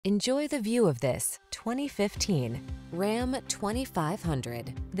Enjoy the view of this 2015 Ram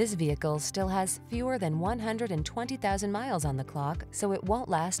 2500. This vehicle still has fewer than 120,000 miles on the clock, so it won't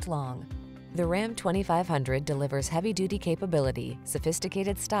last long. The Ram 2500 delivers heavy-duty capability,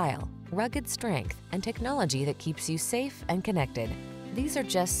 sophisticated style, rugged strength, and technology that keeps you safe and connected. These are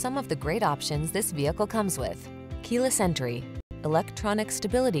just some of the great options this vehicle comes with: keyless entry, electronic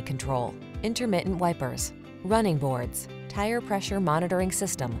stability control, intermittent wipers, running boards, tire pressure monitoring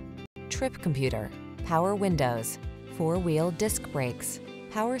system, trip computer, power windows, four-wheel disc brakes,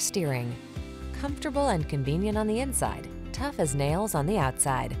 power steering. Comfortable and convenient on the inside, tough as nails on the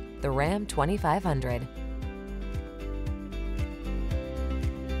outside. The Ram 2500.